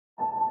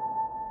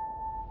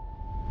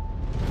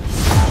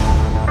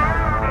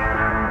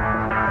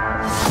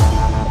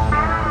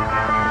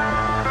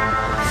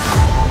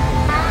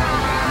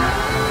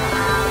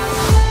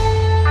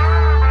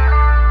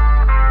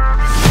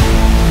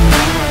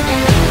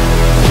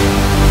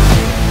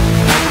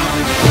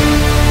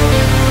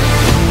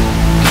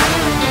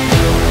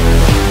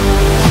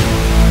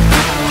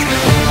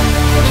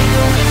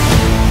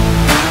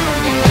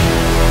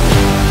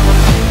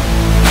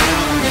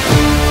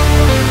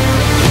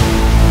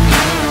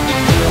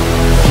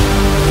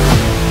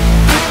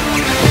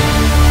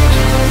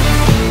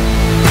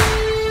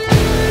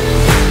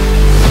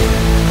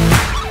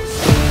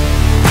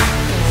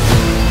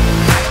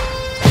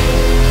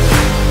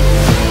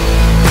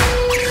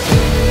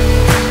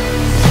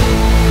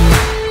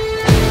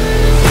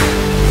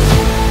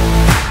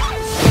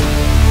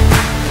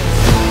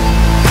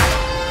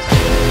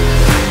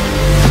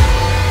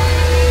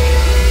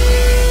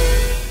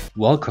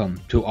Welcome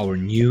to our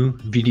new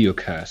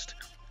videocast.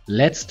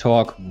 Let's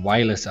talk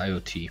wireless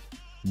IoT.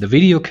 The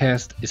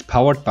videocast is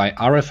powered by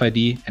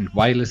RFID and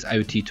Wireless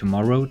IoT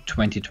Tomorrow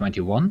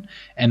 2021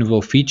 and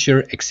will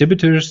feature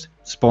exhibitors,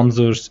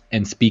 sponsors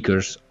and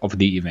speakers of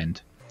the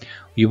event.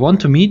 You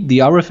want to meet the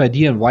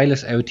RFID and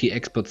Wireless IoT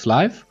experts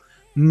live?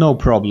 No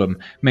problem.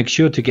 Make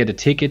sure to get a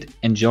ticket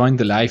and join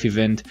the live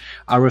event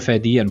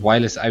RFID and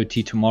Wireless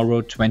IoT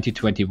Tomorrow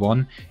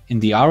 2021 in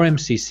the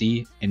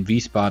RMCC in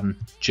Wiesbaden,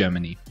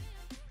 Germany.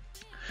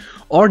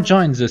 Or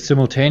join the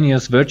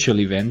simultaneous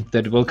virtual event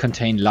that will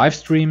contain live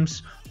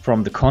streams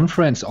from the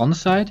conference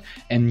on-site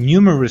and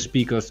numerous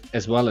speakers,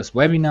 as well as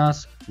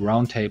webinars,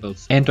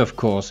 roundtables, and of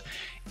course,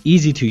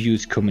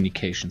 easy-to-use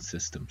communication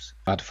systems.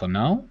 But for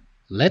now,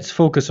 let's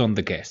focus on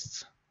the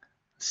guests.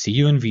 See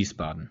you in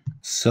Wiesbaden.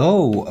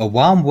 So, a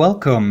warm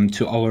welcome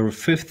to our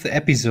 5th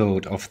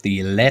episode of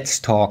the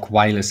Let's Talk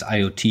Wireless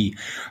IoT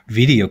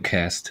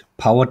videocast,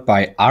 powered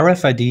by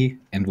RFID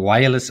and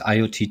Wireless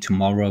IoT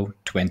Tomorrow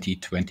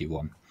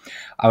 2021.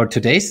 Our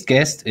today's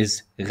guest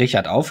is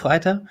Richard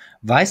Aufreiter,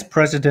 Vice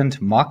President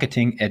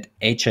Marketing at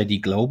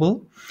HID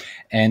Global.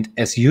 And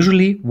as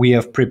usually, we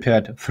have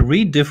prepared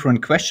 3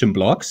 different question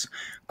blocks,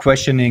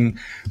 questioning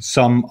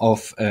some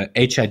of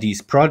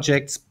HID's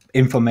projects,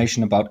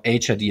 information about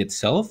HID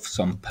itself,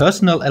 some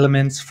personal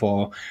elements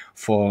for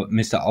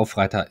Mr.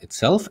 Aufreiter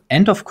itself,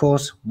 and of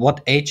course, what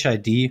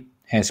HID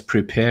has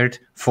prepared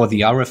for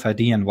the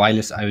RFID and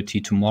Wireless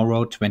IoT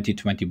Tomorrow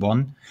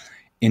 2021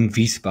 in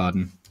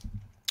Wiesbaden.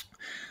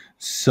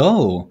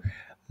 So,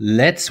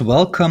 let's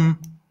welcome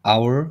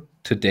our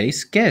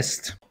today's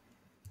guest.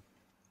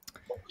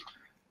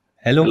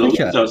 Hello,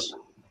 Richard.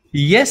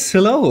 Yes,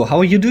 hello. How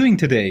are you doing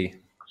today?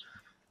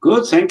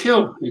 Good, thank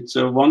you. It's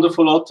a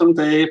wonderful autumn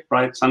day,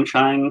 bright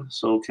sunshine,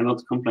 so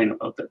cannot complain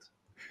about that.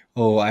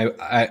 Oh,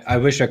 I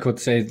wish I could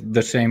say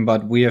the same,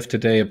 but we have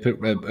today a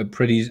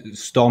pretty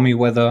stormy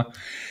weather,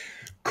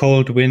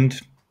 cold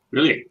wind.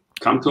 Really?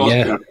 Come to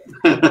Austria.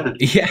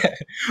 Yeah.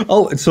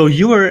 Oh, so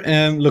you were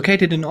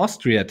located in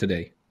Austria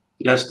today?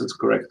 Yes, that's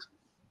correct.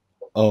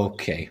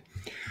 Okay.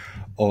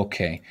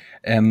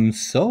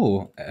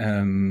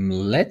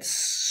 Let's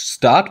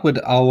start with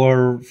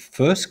our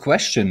first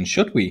question,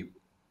 should we?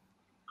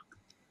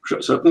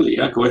 Sure, certainly,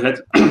 yeah, go ahead.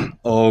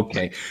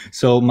 Okay,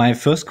 so my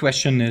first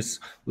question is,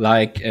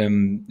 like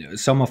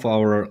some of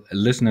our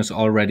listeners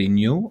already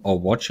knew, or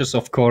watchers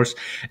of course,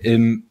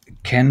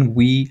 can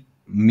we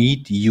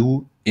meet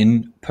you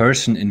in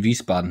person in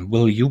Wiesbaden?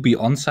 Will you be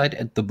on site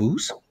at the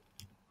booth?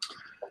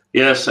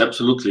 Yes,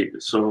 absolutely.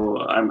 So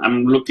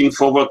I'm looking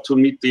forward to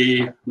meet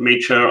the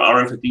major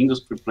RFID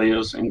industry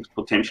players and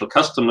potential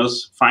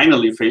customers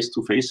finally face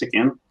to face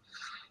again.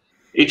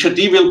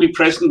 HID will be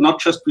present not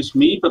just with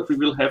me, but we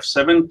will have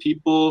 7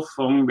 people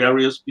from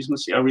various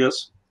business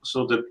areas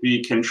so that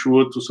we can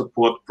sure to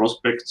support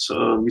prospects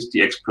with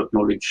the expert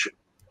knowledge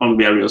on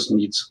various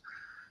needs.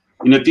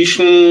 In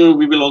addition,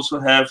 we will also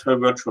have a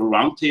virtual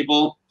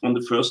roundtable on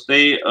the first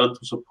day to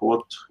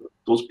support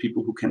those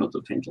people who cannot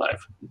attend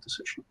live at the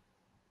session.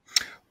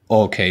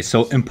 Okay,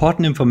 so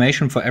important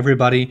information for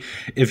everybody.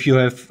 If you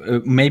have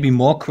maybe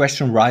more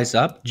questions rise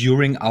up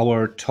during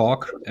our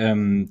talk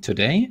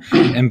today,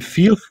 and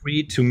feel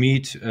free to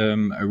meet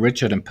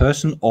Richard in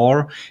person,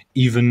 or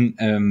even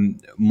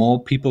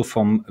more people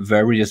from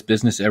various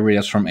business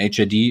areas from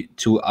HID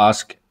to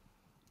ask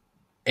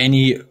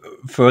any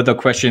further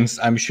questions.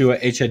 I'm sure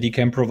HID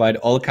can provide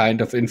all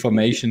kind of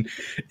information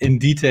in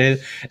detail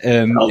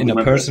in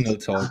a personal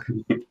talk.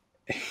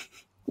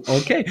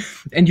 Okay,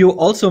 and you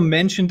also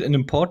mentioned an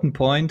important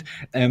point,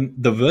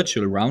 the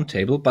virtual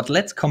roundtable, but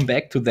let's come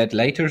back to that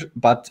later.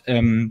 But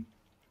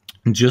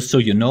just so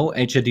you know,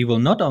 HID will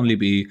not only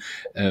be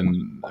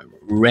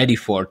ready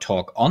for a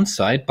talk on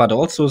site, but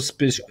also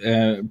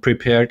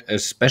prepared a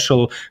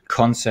special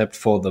concept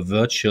for the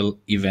virtual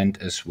event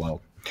as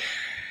well.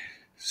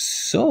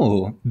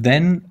 So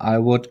then I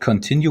would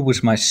continue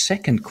with my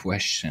second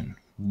question.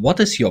 What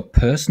is your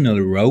personal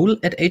role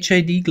at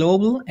HID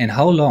Global, and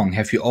how long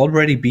have you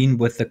already been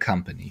with the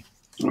company?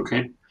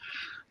 Okay,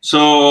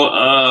 so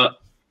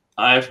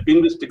I've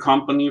been with the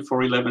company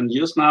for 11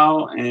 years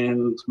now,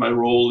 and my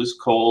role is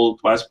called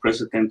Vice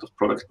President of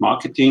Product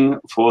Marketing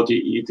for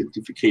the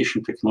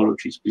Identification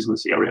Technologies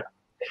business area.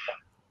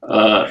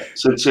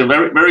 So it's a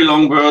very, very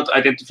long word.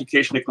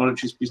 Identification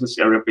Technologies business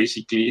area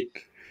basically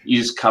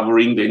is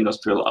covering the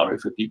industrial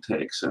RFID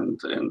tags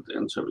and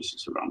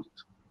services around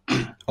it.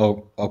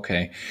 Oh,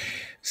 okay.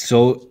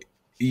 So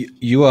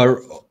you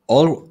are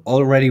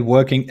already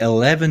working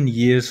 11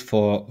 years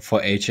for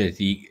HID.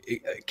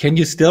 Can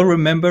you still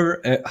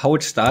remember how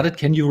it started?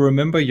 Can you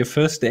remember your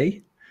first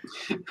day?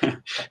 Yeah,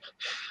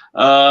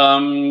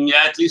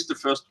 at least the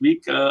first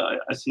week,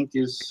 I think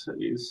is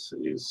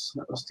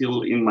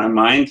still in my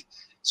mind.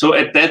 So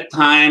at that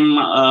time,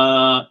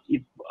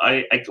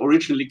 I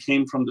originally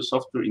came from the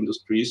software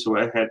industry, so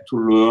I had to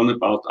learn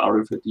about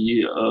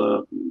RFID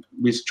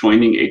with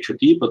joining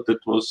HID, but that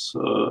was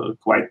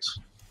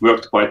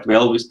worked quite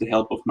well with the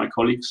help of my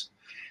colleagues.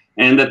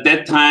 And at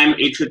that time,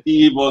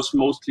 HID was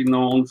mostly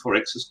known for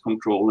access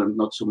control and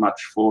not so much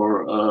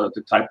for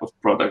the type of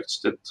products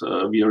that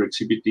we are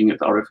exhibiting at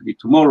RFID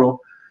tomorrow,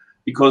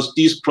 because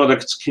these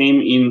products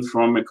came in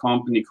from a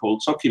company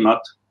called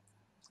Sokimat.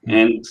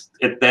 And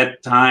at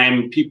that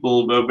time,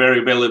 people were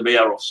very well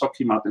aware of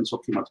Sokimat and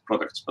Sokimat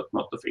products, but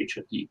not of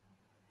HID.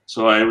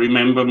 So I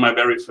remember my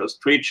very first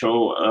trade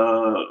show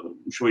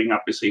showing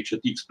up as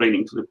HID,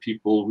 explaining to the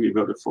people we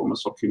were the former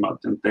Sokimat,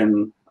 and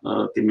then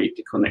they made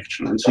the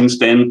connection. And since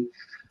then,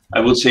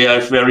 I would say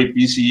I'm very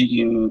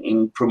busy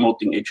in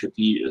promoting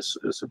HID as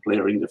a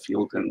player in the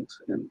field and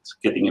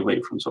getting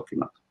away from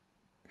Sokimat.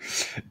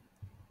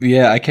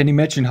 Yeah, I can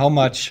imagine how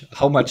much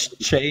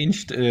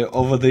changed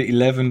over the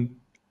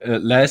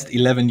last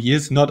 11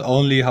 years. Not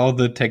only how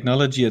the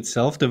technology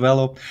itself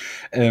developed.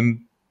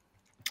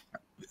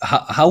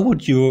 How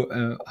would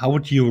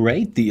you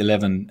rate the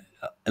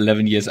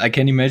 11 years? I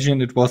can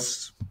imagine it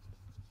was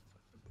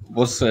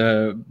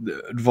a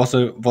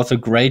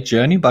great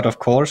journey, but of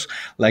course,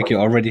 like you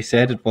already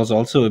said, it was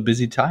also a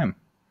busy time.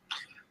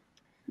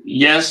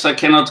 Yes, I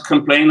cannot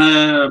complain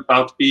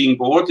about being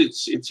bored.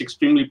 It's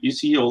extremely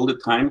busy all the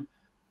time.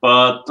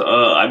 But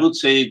I would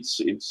say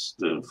it's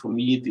for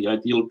me the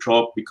ideal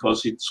job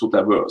because it's so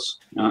diverse.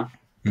 Yeah?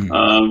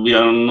 We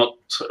are not,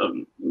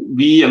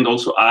 we and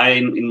also I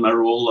in my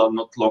role are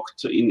not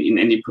locked in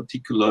any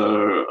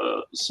particular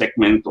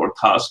segment or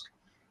task.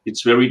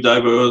 It's very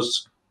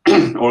diverse,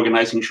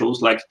 organizing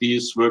shows like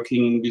this,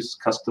 working with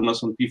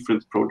customers on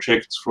different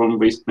projects from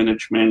waste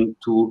management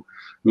to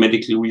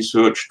medical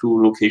research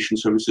to location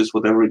services,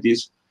 whatever it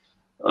is.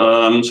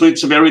 So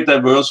it's a very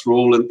diverse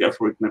role, and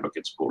therefore it never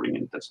gets boring,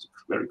 and that's a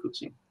very good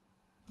thing.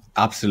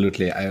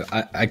 Absolutely,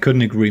 I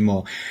couldn't agree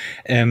more.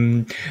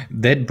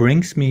 That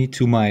brings me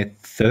to my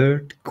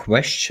third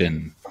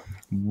question.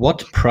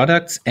 What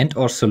products and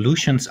or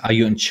solutions are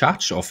you in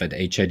charge of at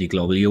HID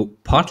Global? You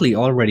partly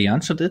already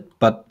answered it,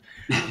 but...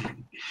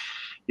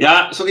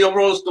 Yeah, so the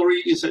overall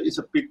story is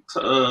a bit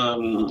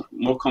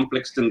more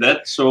complex than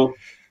that. So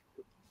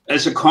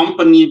as a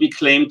company, we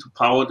claim to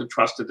power the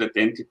trusted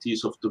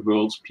identities of the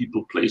world's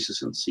people,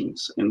 places, and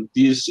things. And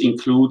this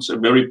includes a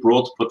very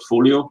broad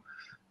portfolio,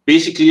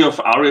 basically of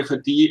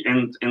RFID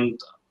and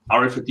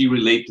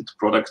RFID-related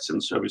products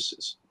and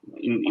services.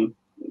 In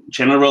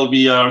general,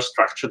 we are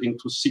structured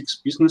into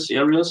 6 business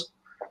areas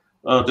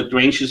that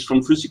ranges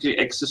from physical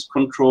access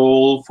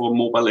control for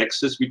mobile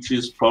access, which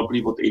is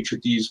probably what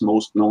HID is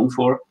most known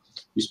for,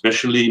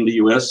 especially in the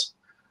US.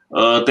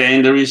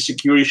 Then there is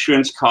secure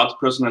issuance, card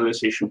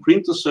personalization,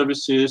 printer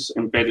services,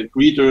 embedded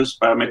readers,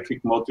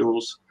 biometric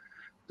modules.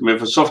 We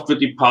have a software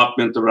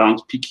department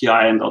around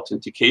PKI and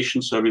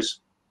authentication service,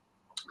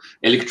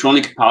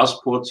 electronic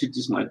passport,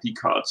 citizen ID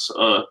cards.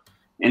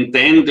 And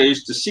then there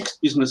is the 6th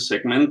business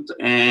segment,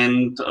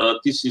 and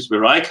this is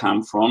where I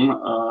come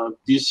from.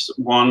 This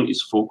one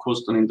is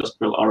focused on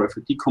industrial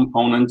RFID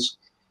components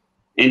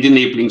and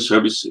enabling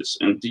services.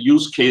 And the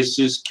use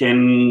cases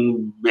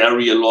can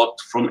vary a lot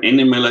from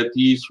animal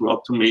ID through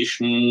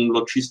automation,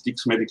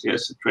 logistics, medical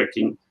asset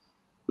tracking,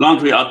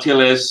 laundry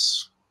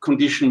RTLS,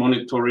 condition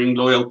monitoring,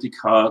 loyalty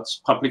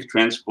cards, public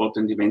transport,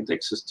 and event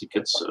access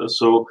tickets.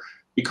 So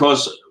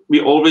because we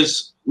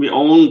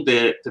own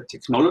the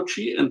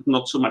technology and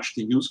not so much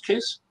the use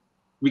case,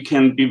 we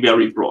can be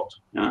very broad.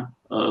 Yeah?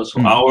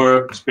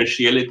 Our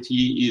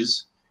speciality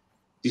is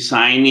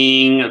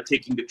designing,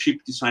 taking the chip,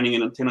 designing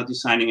an antenna,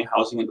 designing a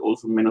housing, and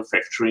also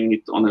manufacturing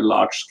it on a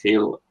large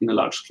scale, in a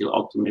large scale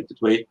automated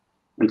way,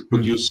 and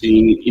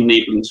producing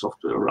enabling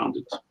software around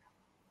it.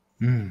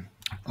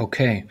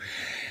 Okay.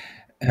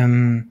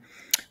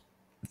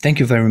 Thank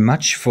you very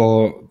much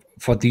for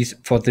this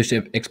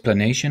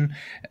explanation.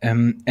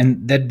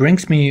 And that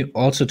brings me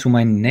also to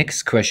my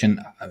next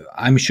question.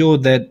 I'm sure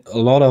that a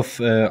lot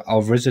of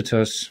our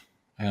visitors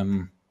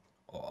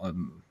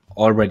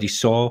already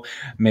saw,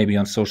 maybe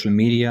on social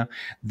media,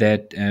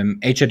 that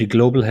HID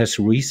Global has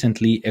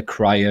recently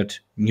acquired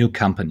new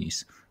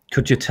companies.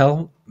 Could you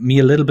tell me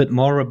a little bit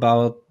more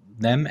about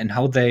them and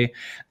how they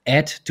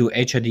add to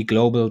HID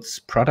Global's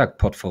product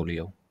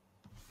portfolio?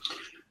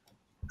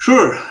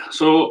 Sure.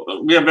 So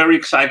we are very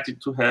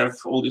excited to have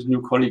all these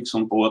new colleagues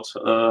on board.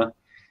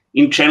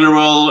 In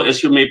general,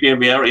 as you may be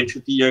aware,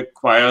 HID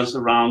acquires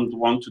around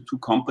 1 to 2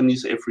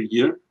 companies every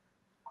year.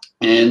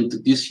 And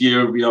this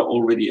year we are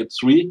already at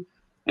 3.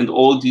 And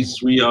all these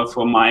 3 are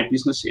for my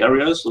business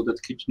area, so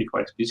that keeps me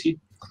quite busy.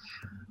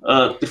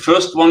 The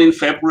first one in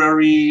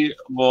February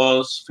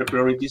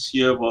this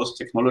year was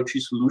Technology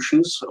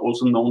Solutions,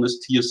 also known as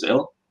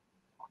TSL.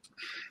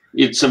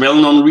 It's a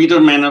well-known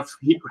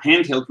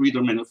handheld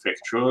reader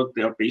manufacturer.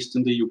 They are based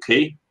in the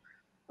UK,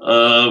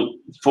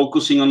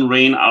 focusing on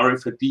RheinMain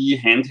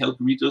RFID handheld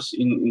readers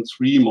in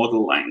 3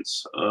 model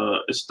lines,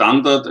 a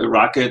standard, a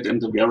rugged,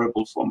 and a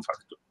wearable form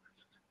factor.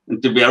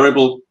 And the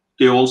wearable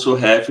they also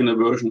have in a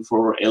version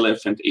for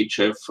LF and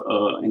HF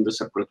and a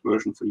separate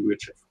version for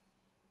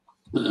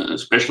UHF. A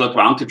special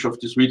advantage of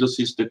these readers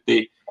is that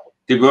they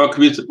work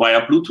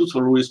via Bluetooth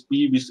or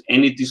USB with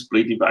any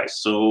display device.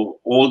 So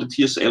all the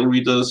TSL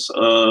readers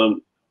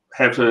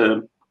have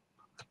a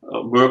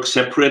work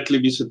separately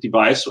with a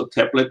device or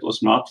tablet or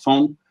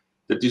smartphone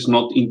that is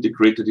not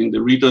integrated in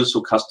the reader,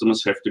 so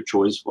customers have the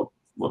choice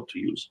what to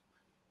use.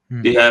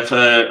 They have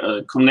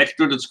a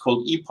connector that's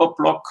called ePop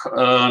lock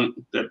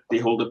that they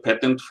hold a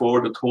patent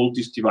for that hold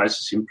these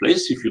devices in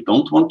place if you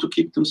don't want to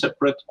keep them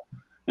separate,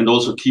 and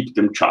also keep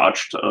them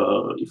charged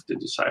if they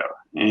desire.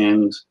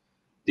 And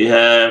they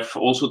have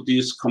also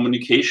this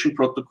communication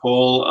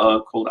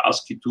protocol called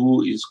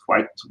ASCII2 is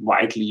quite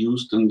widely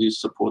used and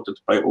is supported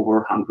by over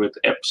 100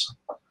 apps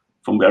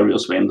from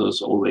various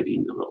vendors already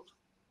in the world.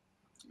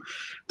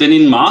 Then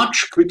in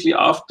March, quickly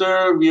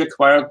after, we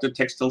acquired the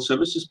textile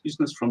services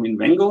business from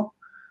Invengo.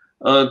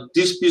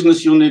 This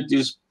business unit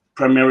is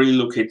primarily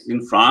located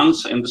in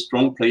France and a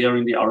strong player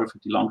in the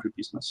RFID laundry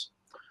business.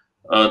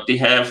 They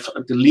have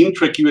the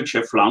LeanTrack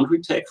UHF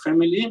laundry tag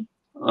family,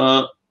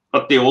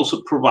 but they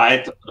also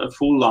provide a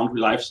full laundry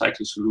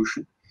lifecycle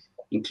solution,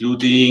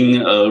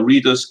 including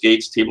readers,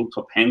 gates,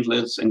 tabletop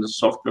handlers, and a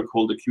software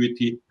called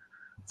Acuity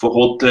for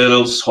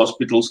hotels,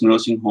 hospitals,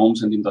 nursing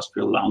homes, and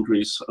industrial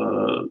laundries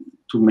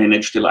to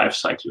manage the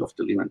lifecycle of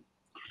the linen.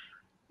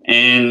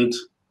 And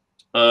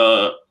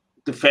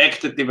the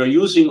fact that they were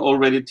using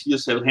already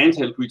TSL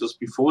handheld readers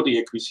before the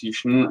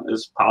acquisition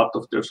as part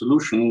of their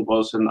solution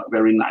was a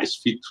very nice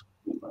fit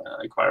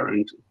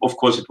acquiring. Of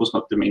course, it was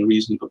not the main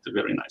reason, but a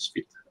very nice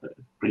fit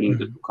bringing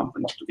the two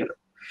companies together.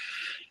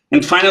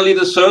 And finally,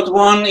 the third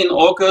one, in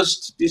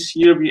August this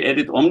year, we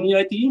added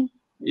OmniID.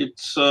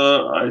 It's,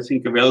 I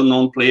think, a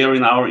well-known player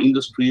in our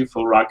industry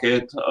for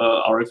rugged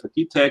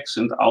RFID tags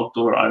and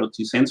outdoor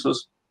IoT sensors,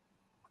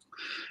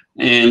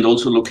 and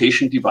also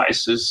location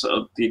devices.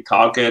 They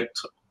target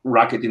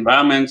rugged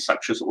environments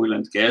such as oil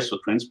and gas or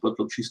transport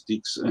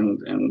logistics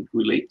and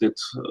related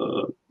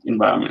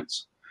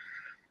environments.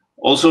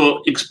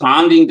 Also,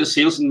 expanding the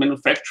sales and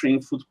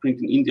manufacturing footprint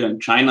in India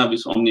and China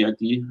with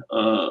OmniID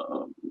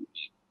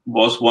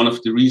was one of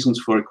the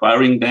reasons for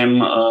acquiring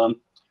them,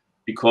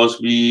 because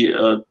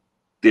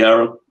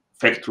their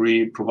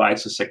factory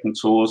provides a second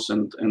source,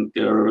 and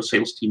their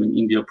sales team in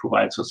India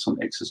provides us some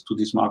access to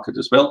this market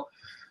as well.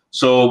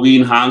 So we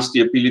enhanced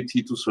the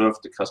ability to serve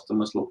the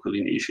customers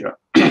locally in Asia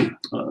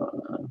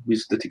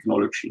with the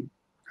technology.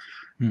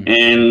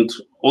 And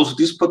also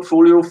this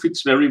portfolio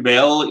fits very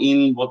well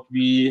in what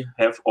we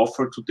have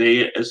offered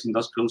today as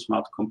industrial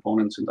smart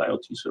components and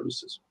IoT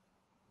services.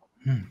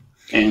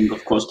 And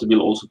of course, they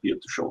will also be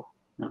at the show.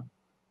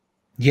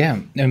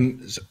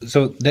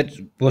 So that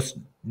was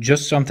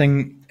just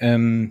something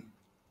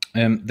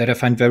that I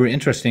find very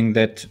interesting,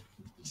 that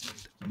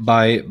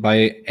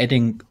by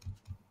adding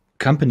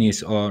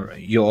companies, or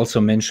you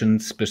also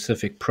mentioned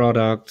specific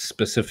products,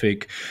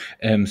 specific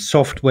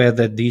software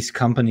that these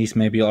companies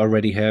maybe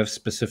already have,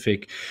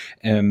 specific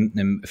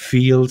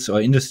fields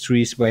or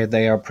industries where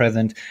they are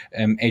present,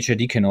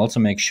 HID can also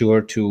make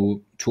sure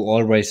to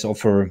always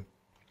offer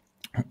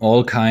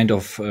all kind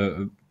of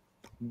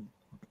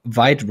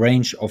wide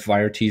range of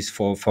varieties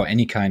for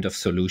any kind of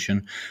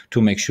solution, to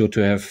make sure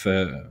to have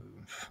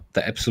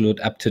the absolute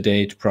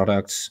up-to-date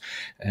products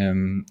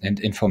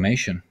and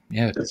information.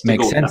 Yeah, it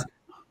makes sense.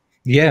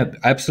 Yeah,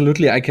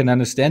 absolutely. I can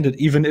understand it,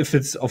 even if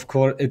it's, of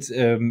course, it's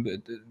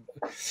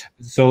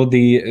so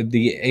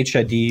the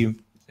HID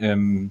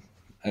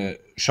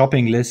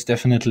shopping list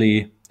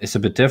definitely is a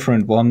bit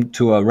different one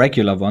to a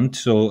regular one.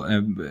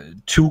 So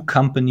 2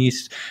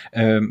 companies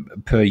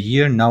per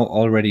year, now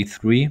already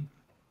 3.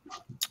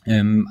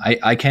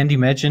 I can't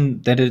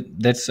imagine that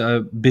that's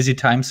busy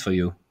times for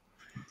you.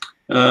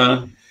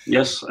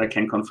 Yes, I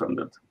can confirm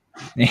that.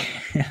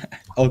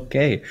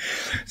 Okay,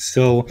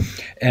 so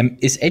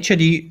is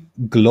HID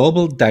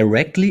Global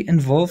directly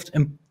involved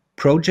in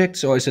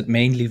projects, or is it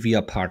mainly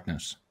via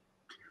partners?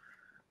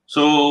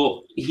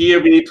 So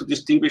here we need to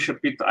distinguish a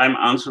bit. I'm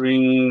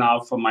answering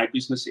now for my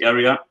business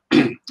area,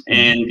 and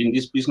in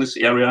this business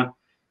area,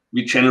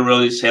 we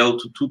generally sell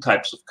to 2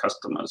 types of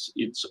customers.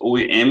 It's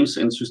OEMs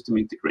and system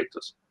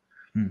integrators.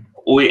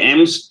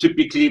 OEMs,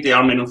 typically, they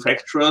are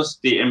manufacturers.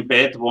 They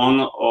embed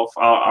one of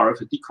our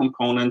RFID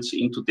components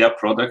into their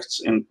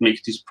products and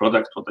make this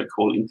product what I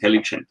call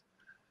intelligent.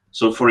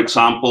 So, for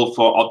example,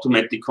 for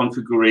automatic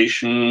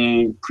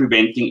configuration,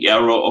 preventing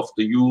error of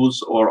the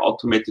use, or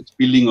automated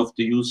billing of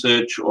the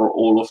usage, or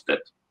all of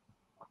that.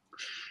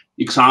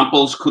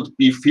 Examples could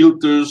be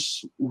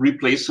filters,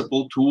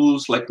 replaceable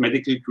tools like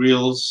medical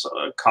drills,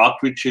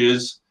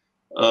 cartridges,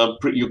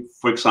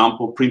 for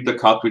example, printer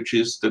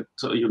cartridges that,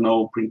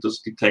 printers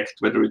detect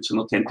whether it's an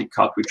authentic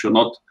cartridge or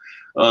not.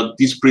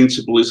 This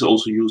principle is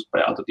also used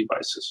by other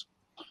devices.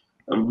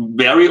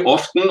 Very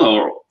often,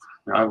 or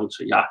I would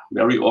say,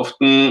 very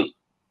often,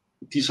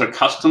 these are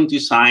custom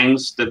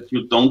designs that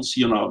you don't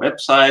see on our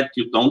website.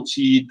 You don't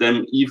see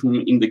them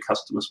even in the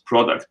customer's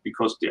product,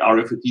 because the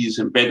RFID is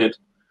embedded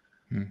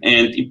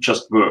and it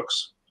just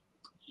works.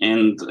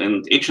 And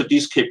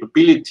HID's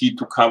capability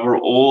to cover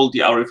all the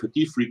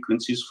RFID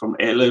frequencies from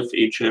LF,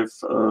 HF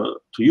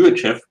to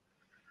UHF,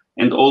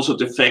 and also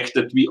the fact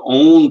that we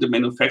own the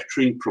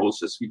manufacturing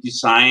process. We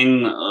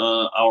design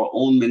our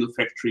own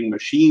manufacturing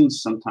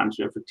machines. Sometimes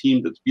we have a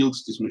team that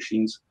builds these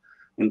machines.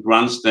 and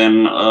runs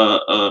them,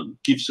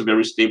 gives a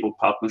very stable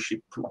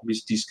partnership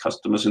with these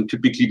customers. And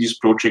typically these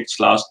projects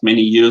last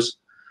many years.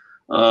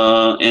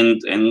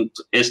 And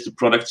as the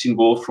products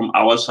evolve from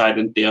our side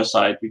and their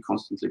side, we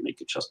constantly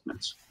make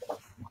adjustments.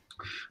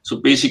 So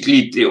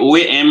basically the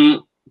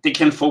OEM, they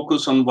can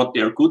focus on what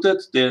they are good at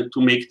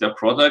to make their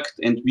product,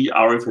 and we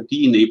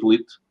RFID enable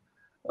it,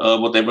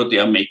 whatever they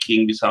are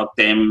making, without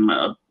them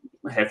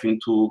having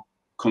to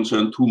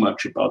concern too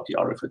much about the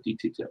RFID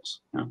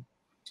details.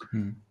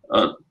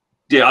 Yeah.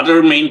 The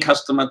other main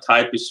customer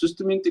type is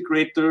system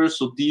integrators.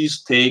 So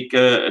these take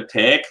a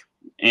tag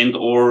and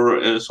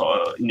or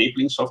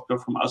enabling software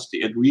from us.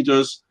 They add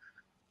readers.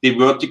 They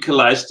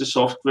verticalize the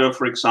software,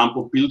 for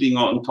example, building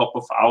on top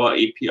of our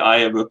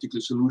API, a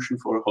vertical solution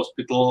for a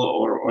hospital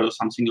or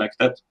something like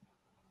that,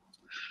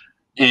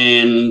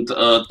 and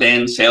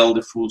then sell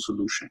the full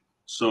solution.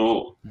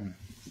 So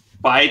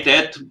by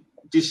that,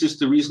 this is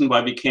the reason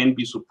why we can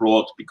be so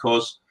broad,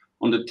 because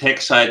on the tech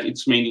side,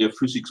 it's mainly a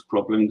physics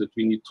problem that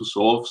we need to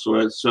solve. So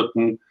a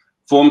certain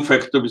form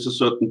factor with a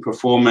certain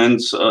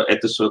performance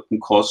at a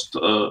certain cost,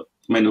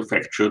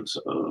 manufactured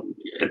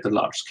at a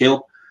large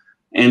scale.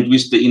 And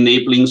with the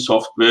enabling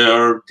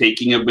software,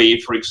 taking away,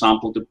 for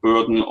example, the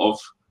burden of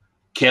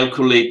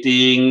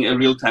calculating a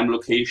real-time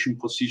location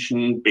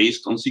position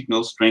based on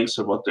signal strengths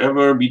or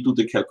whatever, we do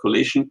the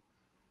calculation.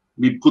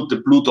 We put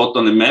the blue dot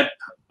on a map,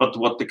 but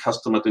what the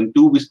customer then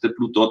do with the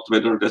blue dot,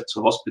 whether that's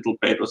a hospital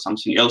bed or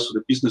something else, or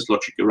the business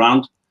logic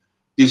around,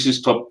 this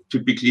is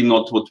typically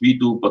not what we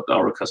do, but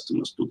our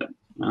customers do then.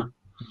 Yeah?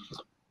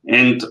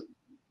 And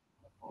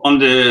on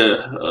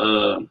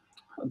the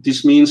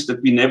this means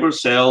that we never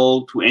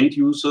sell to end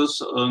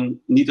users,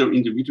 neither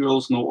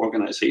individuals nor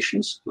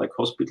organizations like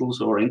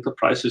hospitals or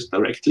enterprises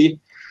directly.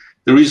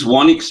 There is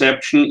one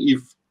exception: if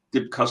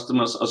the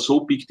customers are so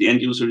big, the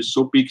end user is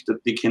so big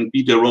that they can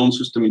be their own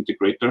system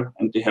integrator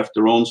and they have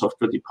their own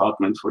software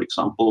department, for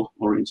example,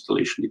 or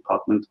installation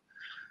department,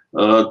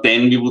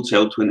 then we would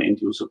sell to an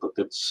end user, but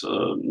that's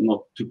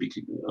not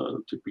typically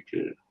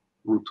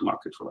route to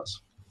market for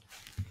us.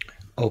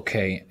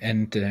 Okay,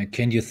 and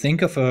can you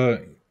think of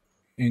a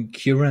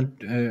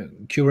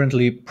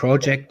currently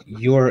project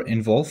you're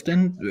involved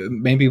in,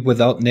 maybe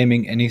without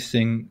naming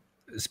anything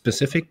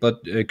specific,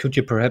 but could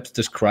you perhaps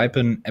describe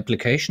an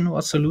application or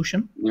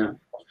solution? Yeah.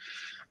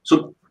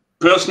 So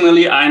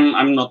personally,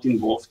 I'm not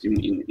involved in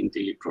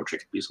daily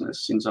project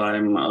business, since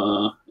I'm,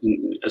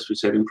 as we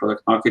said, in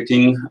product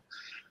marketing.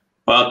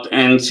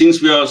 And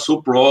since we are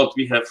so broad,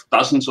 we have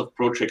dozens of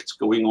projects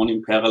going on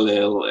in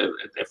parallel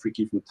at every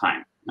given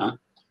time. Yeah?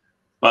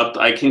 But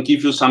I can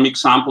give you some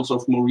examples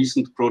of more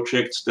recent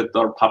projects that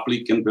are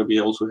public and where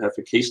we also have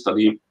a case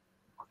study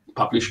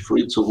published for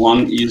it. So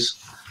one is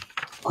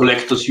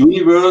Collectors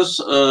Universe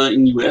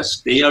in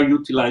US. They are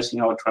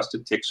utilizing our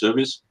trusted tech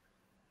service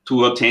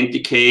to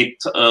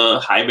authenticate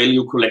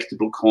high-value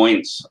collectible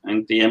coins.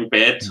 And they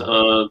embed,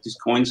 these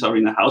coins are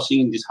in a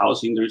housing. In this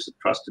housing, there is a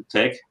trusted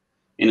tag,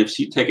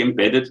 NFC tag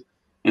embedded.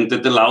 And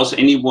that allows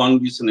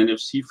anyone with an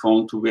NFC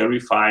phone to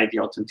verify the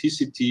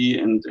authenticity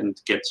and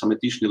get some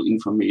additional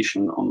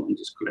information on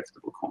this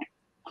collectible coin.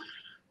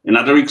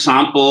 Another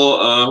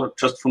example,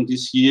 just from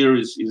this year,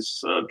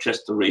 is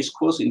Chester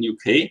Racecourse in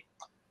UK.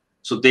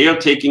 So they are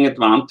taking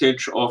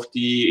advantage of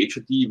the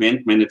HID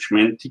event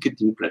management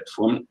ticketing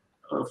platform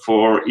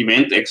for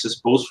event access,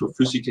 both for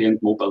physical and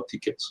mobile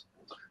tickets.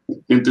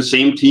 And the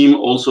same team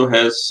also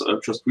has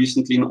just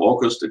recently in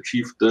August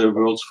achieved the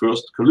world's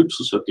first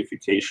Calypso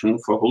certification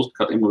for host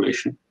card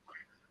emulation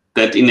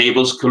that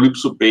enables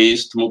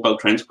Calypso-based mobile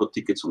transport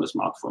tickets on a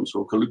smartphone.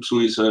 So Calypso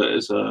is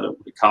a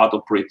card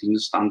operating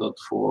standard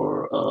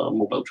for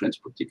mobile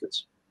transport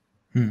tickets.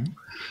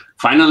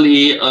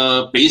 Finally,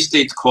 Bay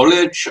State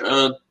College,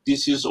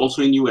 this is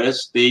also in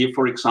US. They,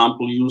 for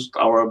example, used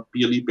our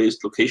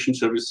BLE-based location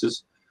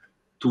services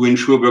to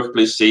ensure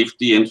workplace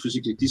safety and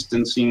physical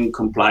distancing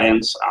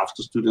compliance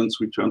after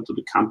students return to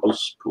the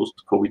campus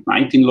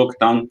post-COVID-19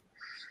 lockdown.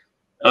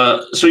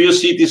 So you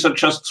see, these are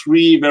just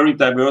three very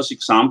diverse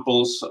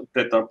examples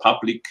that are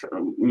public.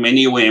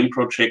 Many OEM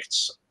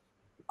projects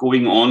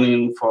going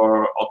on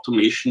for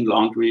automation,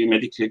 laundry,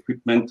 medical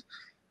equipment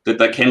that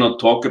I cannot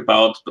talk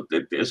about, but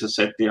as I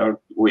said, they are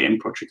OEM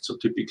projects, so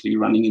typically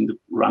run in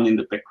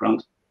the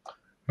background.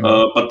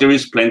 But there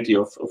is plenty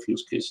of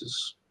use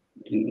cases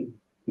in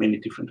many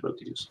different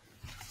verticals.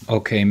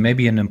 Okay,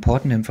 maybe an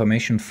important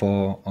information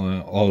for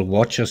all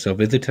watchers or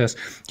visitors.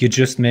 You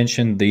just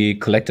mentioned the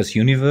Collectors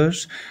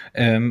Universe,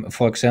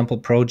 for example,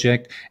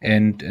 project,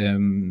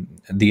 and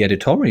the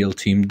editorial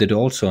team did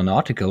also an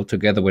article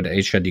together with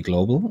HID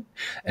Global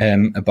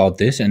about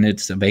this, and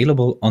it's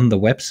available on the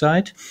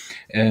website.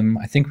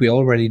 I think we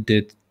already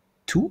did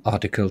 2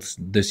 articles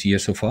this year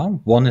so far.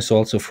 One is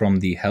also from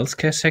the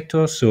healthcare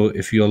sector. So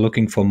if you're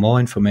looking for more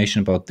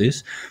information about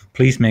this,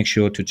 please make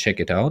sure to check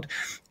it out.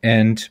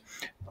 And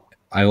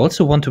I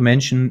also want to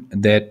mention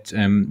that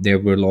there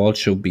will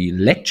also be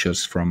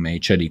lectures from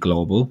HID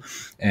Global,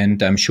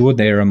 and I'm sure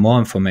there are more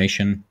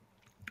information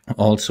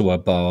also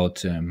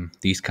about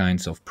these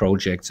kinds of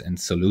projects and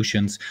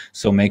solutions.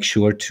 So make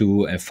sure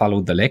to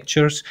follow the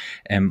lectures,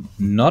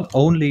 not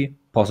only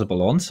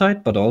possible on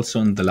site, but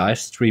also in the live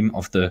stream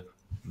of the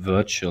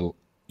virtual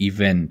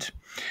event.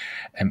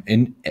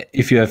 And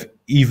if you have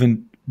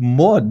even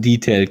more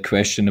detailed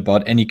question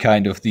about any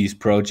kind of these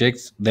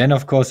projects, then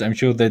of course I'm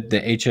sure that the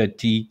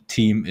HIT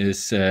team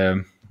is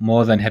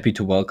more than happy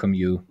to welcome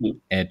you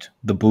at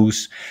the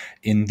booth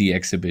in the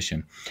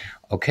exhibition.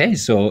 Okay,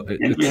 so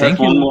and we thank have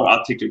one you. more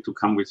article to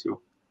come with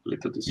you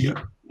later this year.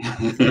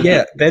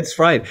 Yeah, that's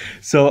right.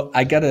 So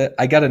I got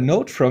a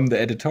note from the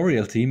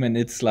editorial team, and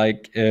it's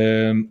like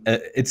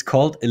it's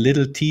called a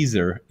little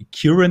teaser.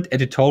 Current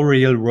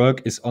editorial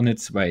work is on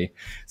its way.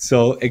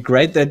 So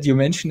great that you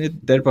mentioned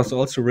it. That was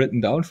also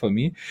written down for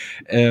me,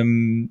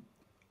 and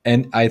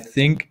I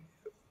think,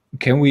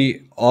 can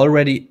we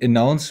already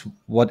announce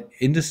what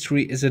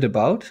industry is it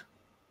about?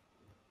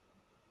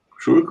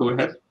 Sure, go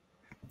ahead.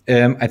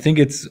 I think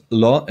it's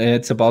about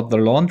the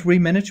laundry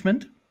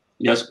management.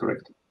 Yes,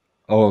 correct.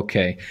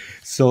 Okay,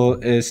 so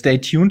stay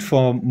tuned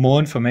for more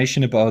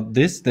information about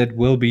this that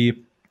will be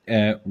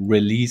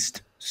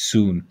released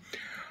soon.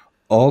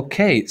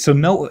 Okay, so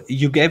now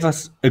you gave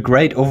us a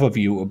great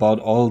overview about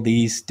all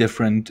these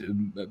different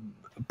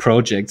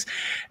projects.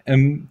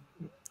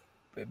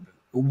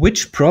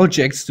 Which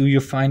projects do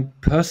you find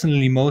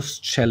personally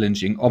most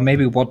challenging, or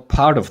maybe what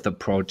part of the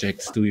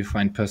projects do you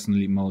find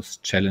personally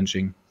most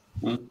challenging?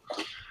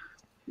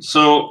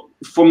 So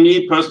for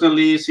me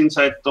personally, since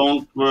I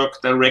don't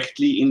work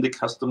directly in the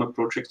customer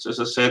projects, as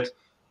I said,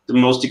 the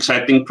most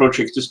exciting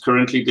project is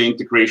currently the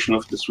integration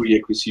of the 3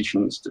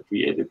 acquisitions that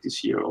we added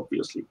this year,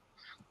 obviously.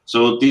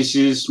 So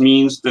this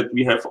means that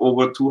we have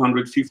over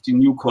 250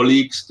 new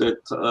colleagues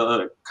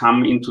that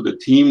come into the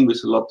team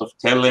with a lot of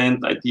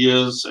talent,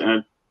 ideas,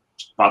 and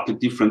partly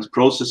different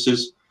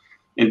processes.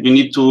 And we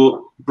need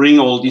to bring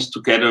all this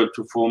together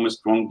to form a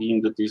strong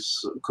team that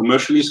is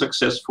commercially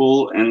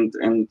successful and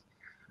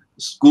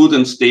good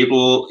and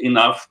stable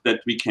enough that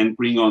we can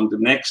bring on the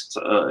next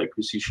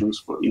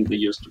acquisitions in the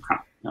years to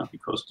come,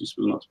 because this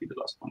will not be the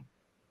last one.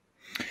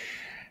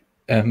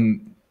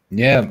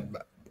 Yeah,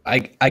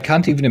 I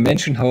can't even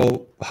imagine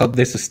how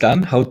this is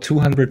done, how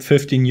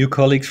 250 new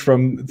colleagues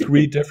from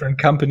 3 different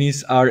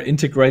companies are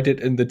integrated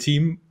in the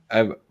team.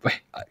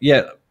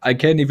 Yeah, I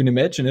can't even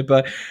imagine it,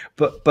 but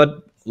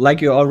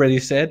like you already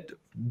said,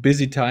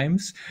 busy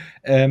times,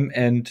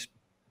 and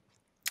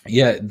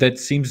yeah, that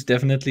seems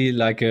definitely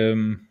like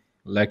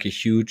a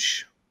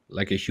huge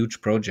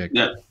project.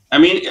 Yeah, I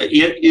mean,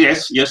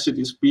 yes, it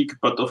is big,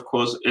 but of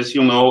course, as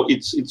you know,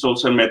 it's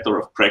also a matter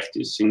of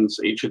practice. Since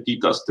HIT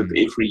does that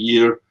every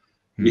year,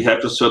 we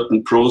have a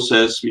certain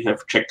process, we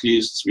have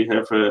checklists, we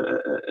have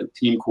a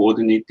team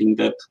coordinating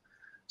that.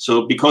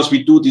 So because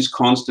we do this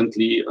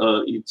constantly,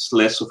 it's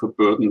less of a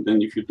burden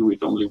than if you do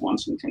it only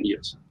once in 10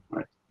 years,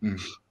 right?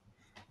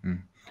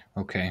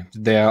 Okay,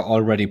 there are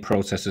already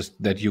processes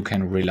that you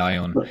can rely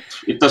on. But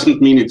it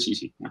doesn't mean it's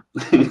easy.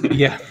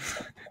 Yeah.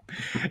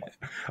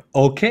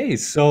 Okay,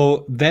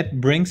 so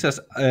that brings us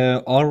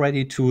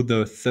already to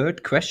the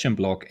 3rd question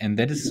block, and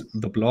that is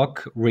the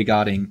block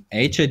regarding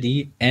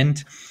HID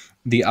and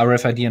the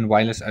RFID and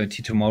Wireless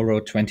IoT Tomorrow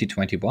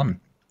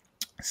 2021.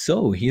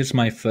 So here's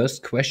my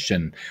first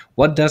question.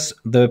 What does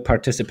the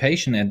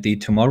participation at the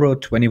Tomorrow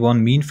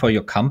 21 mean for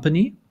your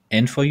company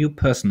and for you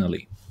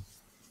personally?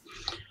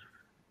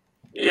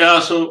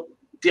 Yeah, so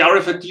the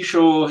RFID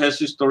show has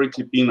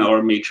historically been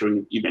our major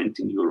event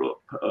in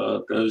Europe.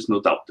 There is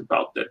no doubt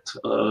about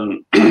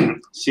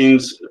that.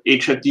 Since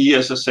HID,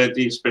 as I said,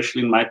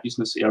 especially in my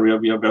business area,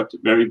 we are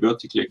very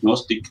vertically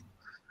agnostic.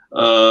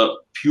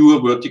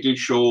 Pure vertical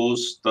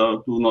shows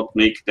do not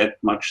make that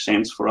much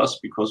sense for us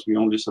because we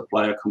only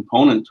supply a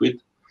component to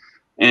it.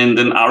 And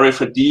an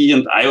RFID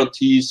and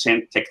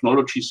IoT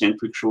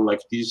technology-centric show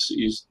like this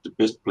is the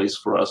best place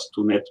for us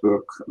to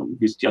network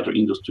with the other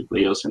industry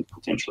players and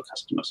potential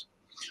customers.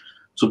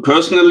 So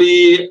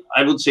personally,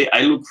 I would say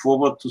I look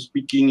forward to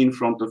speaking in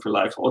front of a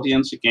live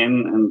audience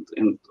again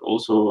and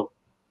also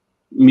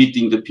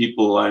meeting the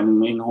people.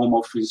 I'm in home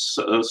office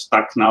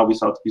stuck now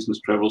without business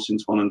travel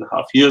since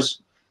 1.5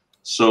 years.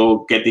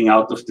 So getting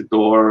out of the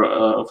door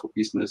for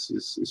business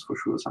is for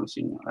sure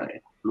something I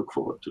look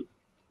forward to.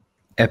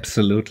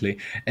 Absolutely.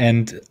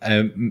 And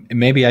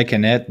maybe I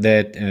can add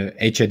that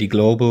HID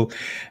Global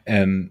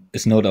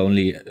is not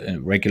only a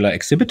regular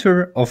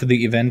exhibitor of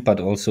the event, but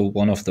also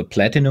one of the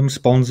platinum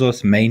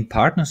sponsors, main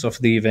partners of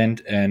the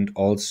event, and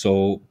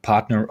also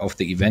partner of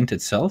the event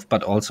itself,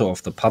 but also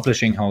of the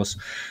publishing house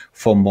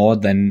for more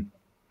than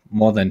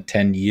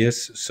 10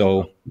 years.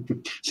 So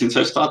since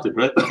I started,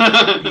 right?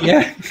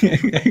 Yeah.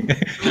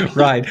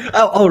 Right.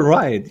 Oh,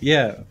 right.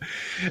 Yeah.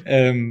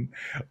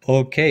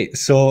 Okay.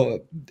 So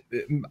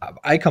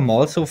I come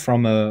also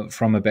from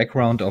a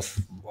background of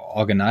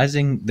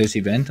organizing this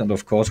event, and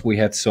of course we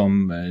had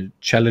some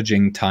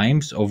challenging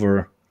times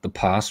over the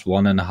past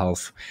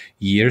 1.5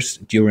 years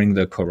during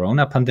the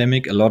Corona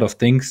pandemic. A lot of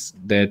things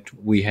that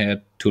we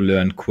had to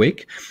learn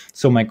quick.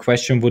 So my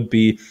question would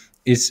be,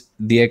 is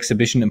the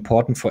exhibition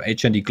important for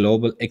HID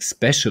Global,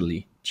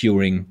 especially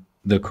during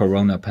the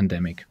Corona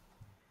pandemic?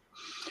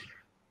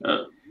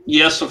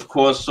 Yes, of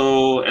course.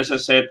 So as I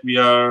said, we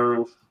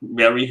are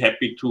very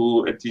happy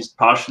to at least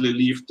partially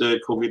leave the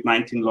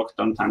COVID-19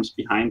 lockdown times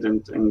behind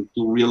and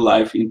do real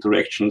life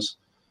interactions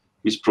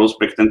with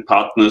prospects and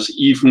partners,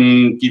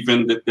 even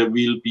given that there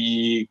will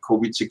be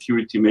COVID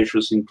security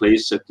measures in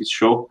place at this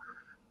show.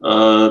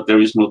 There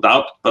is no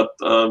doubt, but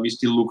we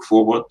still look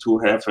forward to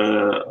have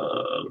a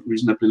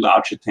reasonably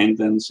large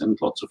attendance and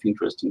lots of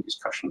interesting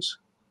discussions,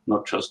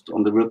 not just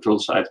on the virtual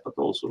side, but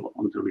also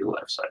on the real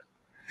life side.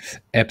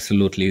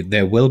 Absolutely.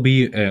 There will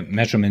be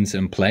measurements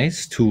in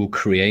place to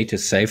create a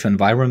safe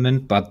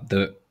environment, but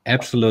the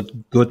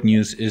absolute good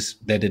news is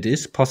that it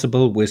is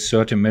possible with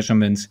certain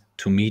measurements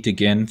to meet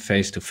again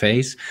face to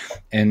face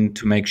and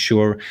to make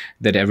sure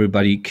that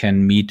everybody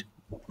can meet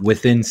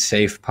within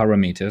safe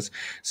parameters.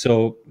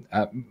 So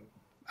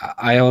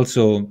I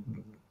also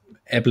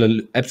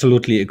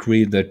absolutely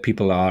agree that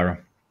people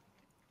are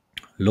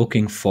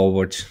looking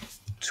forward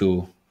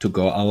to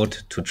go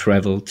out, to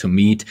travel, to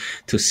meet,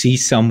 to see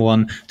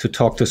someone, to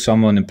talk to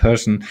someone in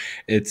person.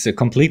 It's a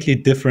completely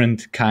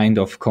different kind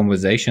of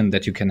conversation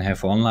that you can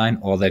have online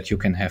or that you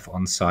can have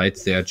on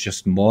site. There's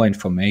just more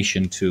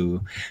information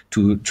to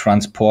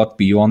transport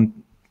beyond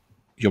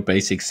your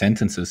basic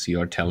sentences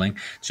you're telling,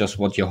 just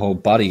what your whole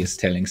body is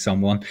telling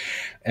someone.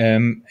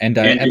 And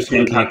I absolutely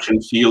you can touch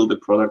and feel the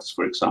products,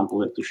 for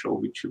example, at the show,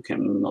 which you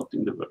cannot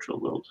in the virtual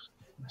world.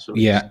 So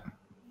yeah.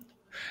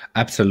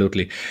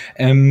 Absolutely.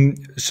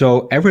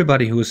 So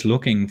everybody who is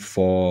looking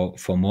for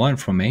more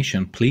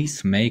information,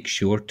 please make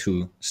sure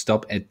to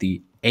stop at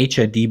the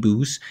HID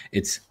booth.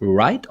 It's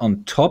right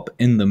on top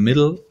in the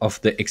middle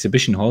of the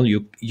exhibition hall.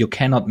 You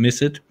cannot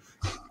miss it.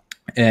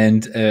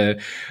 And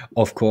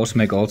of course,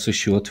 make also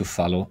sure to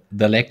follow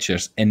the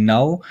lectures. And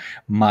now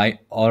my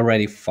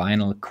already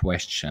final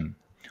question.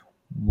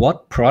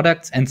 What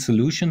products and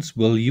solutions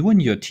will you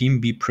and your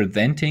team be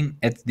presenting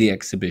at the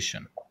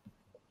exhibition?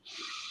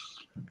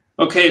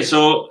 Okay,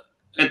 so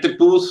at the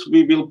booth,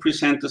 we will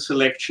present a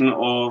selection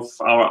of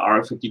our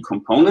RFID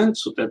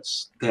components. So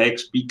that's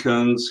tags,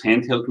 beacons,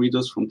 handheld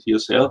readers from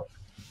TSL.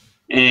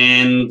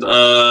 And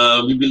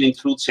we will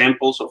include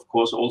samples, of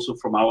course, also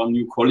from our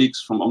new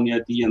colleagues from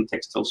OmniID and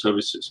Textile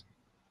Services.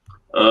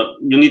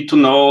 You need to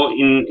know,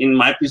 in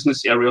my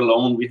business area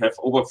alone, we have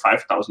over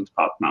 5,000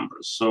 part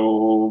numbers.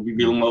 So we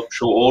will not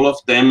show all of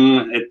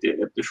them at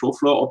the show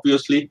floor,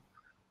 obviously.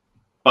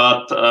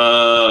 But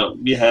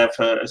we have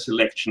a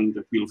selection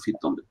that will fit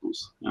on the booth.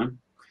 Yeah?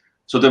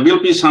 So there will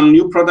be some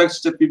new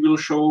products that we will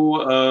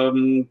show.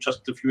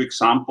 Just a few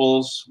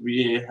examples.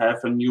 We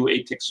have a new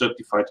ATEX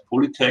certified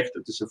Polytech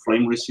that is a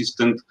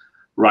flame-resistant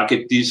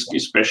rugged disc,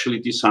 especially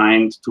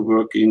designed to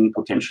work in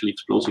potentially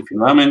explosive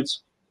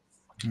environments.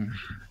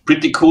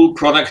 Pretty cool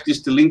product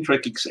is the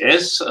LinkTrack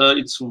XS.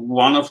 It's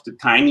one of the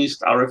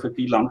tiniest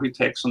RFID laundry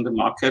tags on the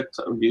market,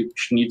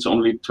 which needs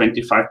only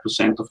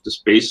 25% of the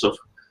space of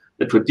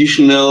the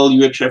traditional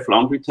UHF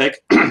laundry tag.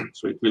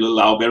 So it will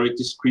allow very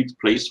discrete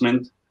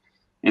placement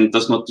and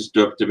does not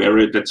disturb the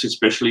wearer. That's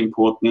especially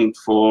important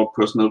for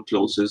personal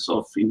clothes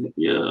of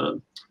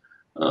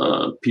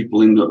people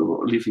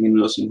living in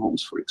nursing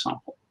homes, for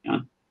example. Yeah.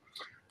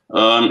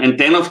 And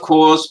then, of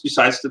course,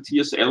 besides the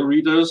TSL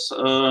readers,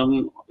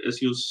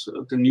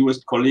 the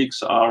newest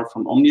colleagues are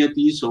from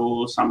OmniID,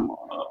 so some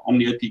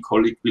OmniID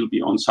colleague will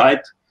be on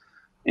site.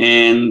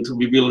 And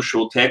we will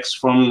show tags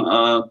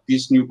from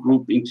this new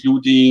group,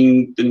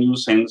 including the new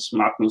Sense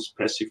Magnus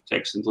passive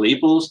tags and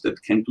labels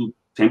that can do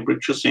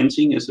temperature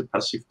sensing as a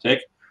passive tag,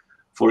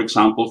 for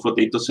example, for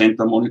data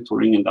center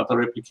monitoring and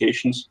other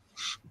applications.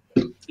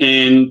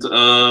 And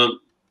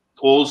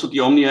also the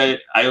Omni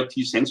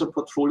IoT sensor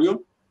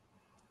portfolio.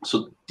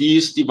 So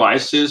these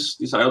devices,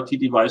 these IoT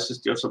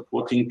devices, they are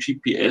supporting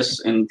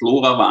GPS and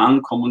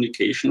LoRaWAN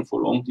communication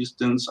for long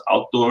distance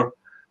outdoor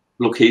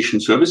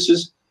location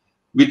services,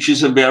 which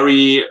is a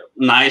very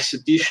nice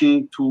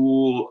addition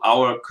to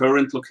our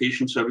current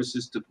location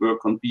services that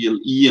work on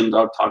BLE and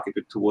are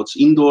targeted towards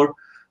indoor.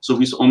 So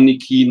with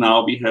OmniKey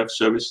now we have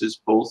services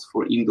both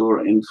for indoor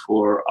and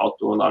for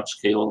outdoor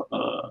large-scale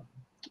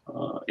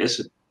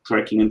asset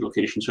tracking and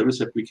location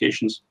service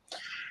applications.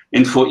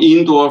 And for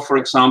indoor, for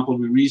example,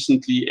 we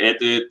recently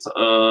added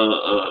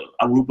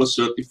Aruba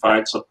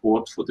certified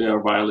support for their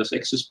wireless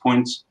access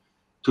points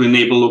to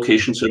enable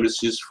location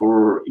services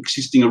for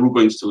existing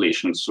Aruba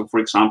installations. So for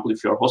example,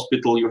 if you're a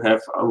hospital, you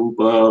have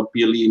Aruba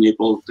BLE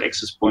enabled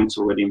access points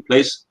already in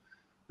place.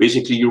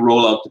 Basically, you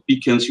roll out the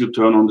beacons, you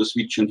turn on the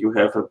switch, and you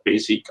have a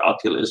basic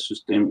RTLS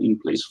system in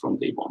place from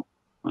day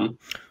one.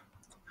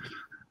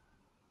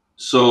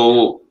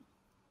 So,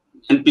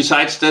 and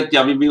besides that,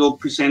 yeah, we will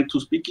present 2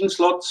 speaking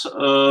slots.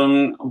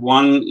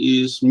 One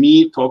is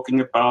me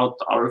talking about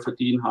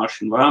RFID in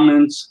harsh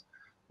environments,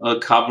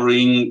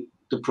 covering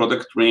the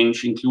product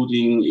range,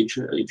 including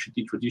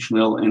HID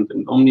traditional and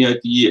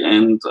OmniID,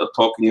 and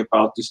talking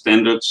about the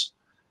standards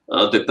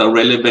that are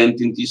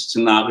relevant in these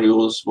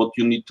scenarios, what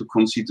you need to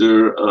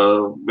consider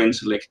when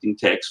selecting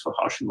tags for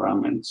harsh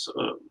environments,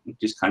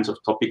 these kinds of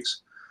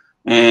topics.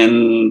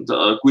 And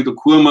Guido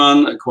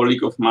Kurmann, a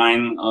colleague of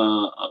mine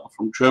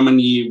from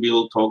Germany,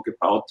 will talk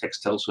about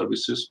textile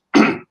services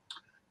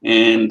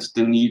and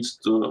the needs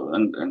to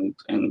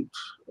and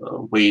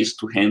ways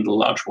to handle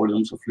large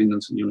volumes of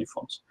linens and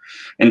uniforms.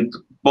 And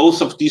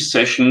both of these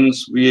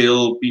sessions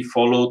will be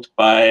followed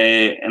by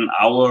an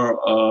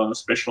hour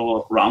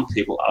special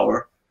roundtable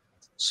hour,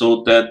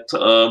 so that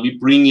we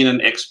bring in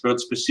an expert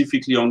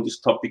specifically on this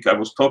topic I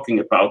was talking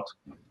about.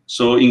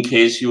 So in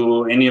case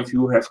any of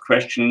you have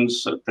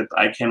questions that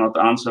I cannot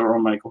answer or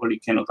my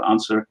colleague cannot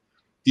answer,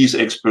 these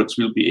experts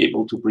will be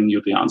able to bring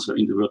you the answer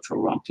in the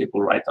virtual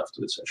roundtable right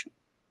after the session.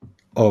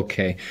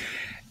 Okay.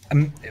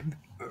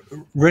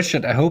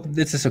 Richard, I hope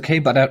this is okay,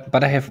 but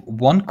I have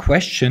one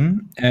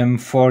question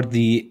for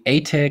the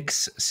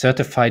ATEX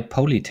certified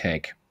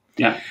polytag.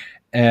 Yeah.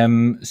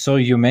 So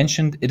you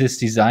mentioned it is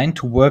designed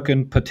to work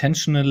in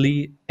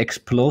potentially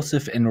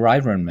explosive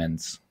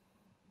environments.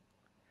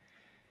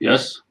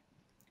 Yes.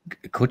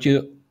 Could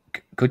you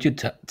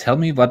tell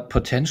me what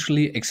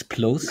potentially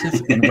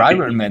explosive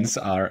environments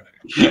are?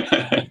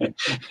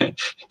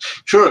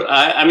 Sure.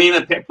 I mean,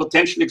 a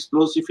potentially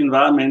explosive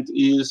environment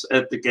is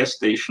at the gas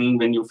station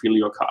when you fill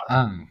your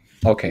car.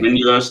 Okay. When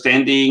you are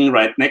standing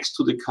right next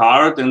to the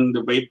car, then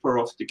the vapor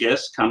of the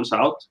gas comes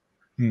out,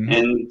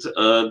 and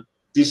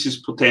this is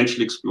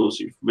potentially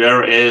explosive.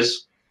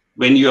 Whereas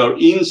when you are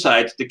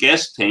inside the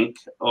gas tank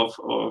of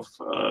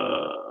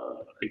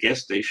a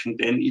gas station,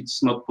 then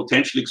it's not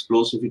potentially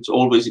explosive, it's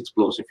always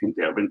explosive in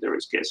there when there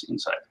is gas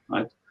inside,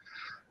 right?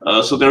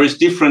 So there is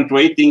different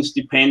ratings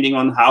depending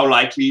on how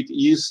likely it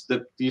is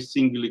that this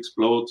thing will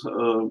explode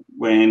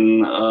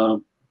when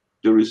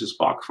there is a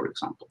spark, for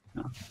example.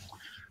 Yeah.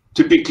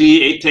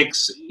 Typically,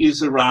 ATEX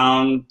is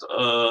around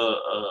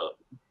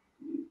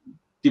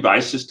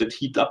devices that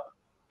heat up,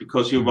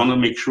 because you want to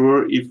make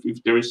sure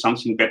if there is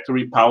something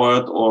battery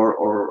powered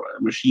or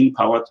machine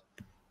powered,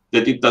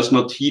 that it does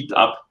not heat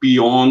up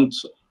beyond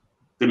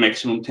the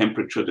maximum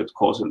temperature that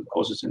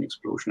causes an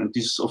explosion. And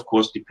this, of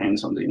course,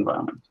 depends on the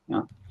environment.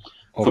 Yeah.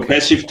 Okay. For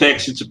passive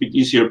tags, it's a bit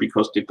easier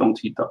because they don't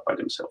heat up by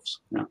themselves.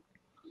 Yeah.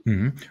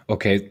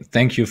 Okay,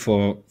 thank you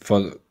for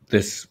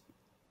this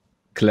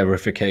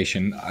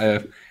clarification.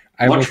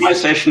 Watch my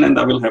session and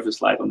I will have a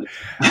slide on it.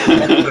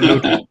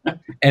 Absolutely.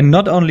 And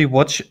not only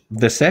watch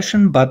the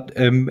session, but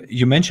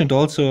you mentioned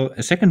also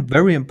a second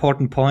very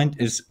important point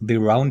is the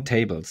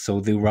roundtables. So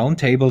the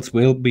roundtables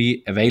will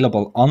be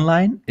available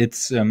online.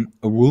 It's a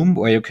room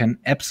where you can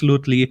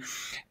absolutely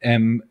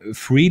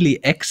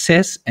freely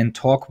access and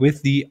talk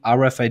with the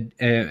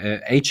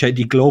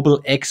HID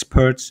Global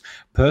experts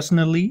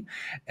personally.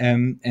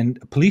 And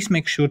please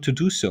make sure to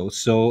do so.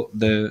 So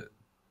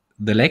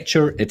the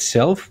lecture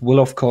itself will,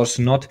 of course,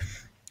 not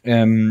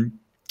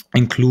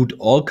include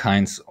all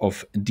kinds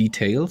of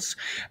details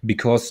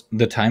because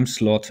the time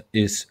slot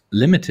is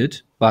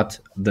limited, but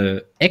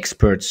the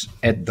experts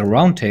at the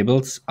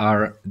roundtables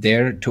are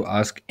there to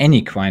ask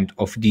any kind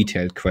of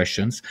detailed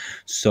questions.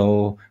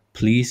 So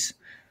please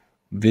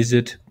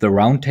visit the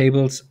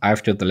roundtables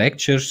after the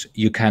lectures.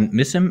 You can't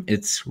miss them.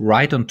 It's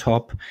right on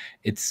top.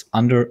 It's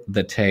under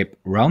the tab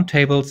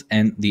roundtables,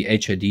 and the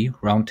HID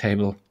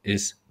roundtable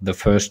is the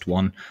first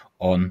one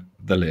on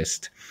the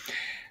list.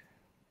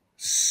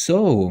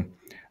 So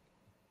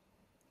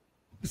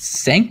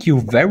thank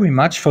you very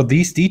much for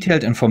this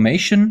detailed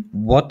information,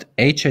 what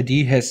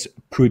HID has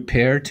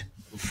prepared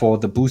for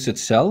the booth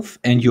itself.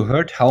 And you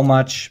heard how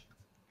much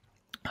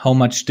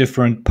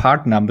different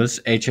part numbers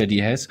HID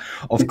has.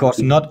 Of course,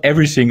 not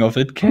everything of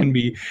it can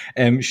be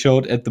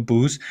showed at the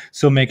booth.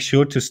 So make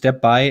sure to step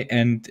by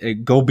and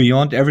go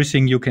beyond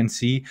everything you can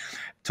see.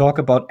 Talk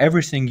about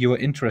everything you are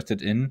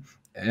interested in.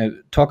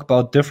 Talk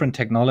about different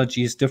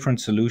technologies,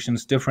 different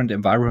solutions, different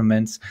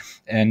environments.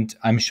 And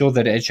I'm sure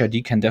that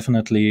HID can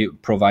definitely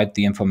provide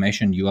the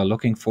information you are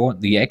looking for.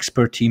 The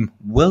expert team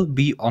will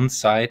be on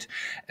site.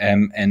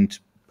 And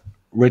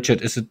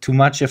Richard, is it too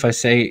much if I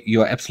say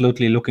you're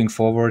absolutely looking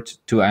forward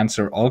to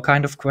answer all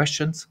kind of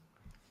questions?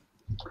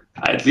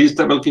 At least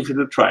I will give it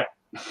a try.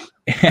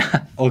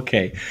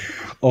 Okay.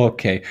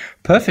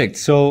 Perfect.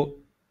 So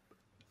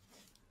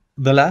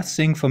the last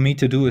thing for me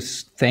to do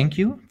is thank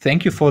you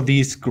for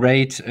these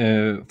great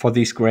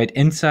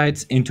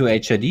insights into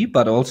HID,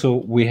 but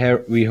also we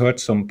heard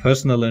some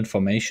personal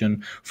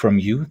information from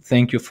you.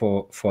 Thank you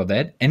for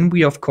that. And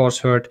we of course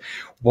heard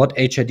what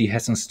HID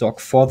has in stock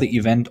for the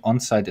event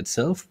on site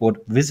itself,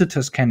 what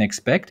visitors can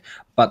expect,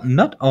 but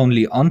not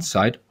only on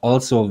site,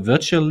 also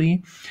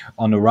virtually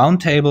on the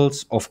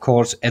roundtables, of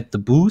course, at the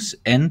booth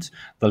and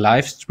the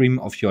live stream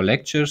of your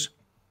lectures.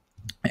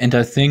 And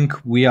I think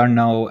we are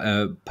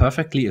now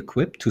perfectly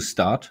equipped to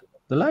start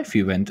the live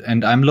event.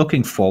 And I'm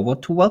looking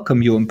forward to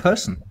welcome you in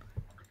person.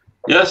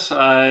 Yes,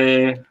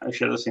 I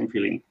share the same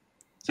feeling.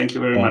 Thank you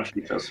very much,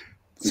 Niklas.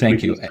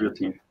 Thank you. To your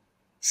team.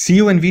 See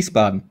you in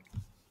Wiesbaden.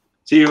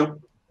 See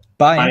you.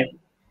 Bye. Bye.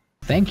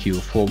 Thank you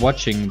for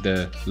watching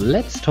the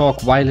Let's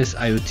Talk Wireless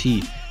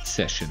IoT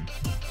session.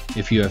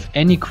 If you have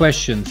any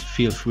questions,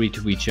 feel free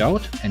to reach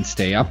out and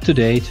stay up to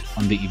date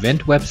on the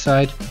event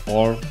website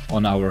or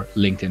on our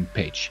LinkedIn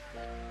page.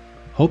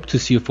 Hope to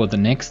see you for the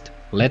next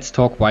Let's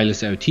Talk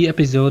Wireless IoT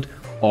episode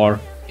or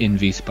in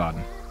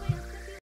Wiesbaden.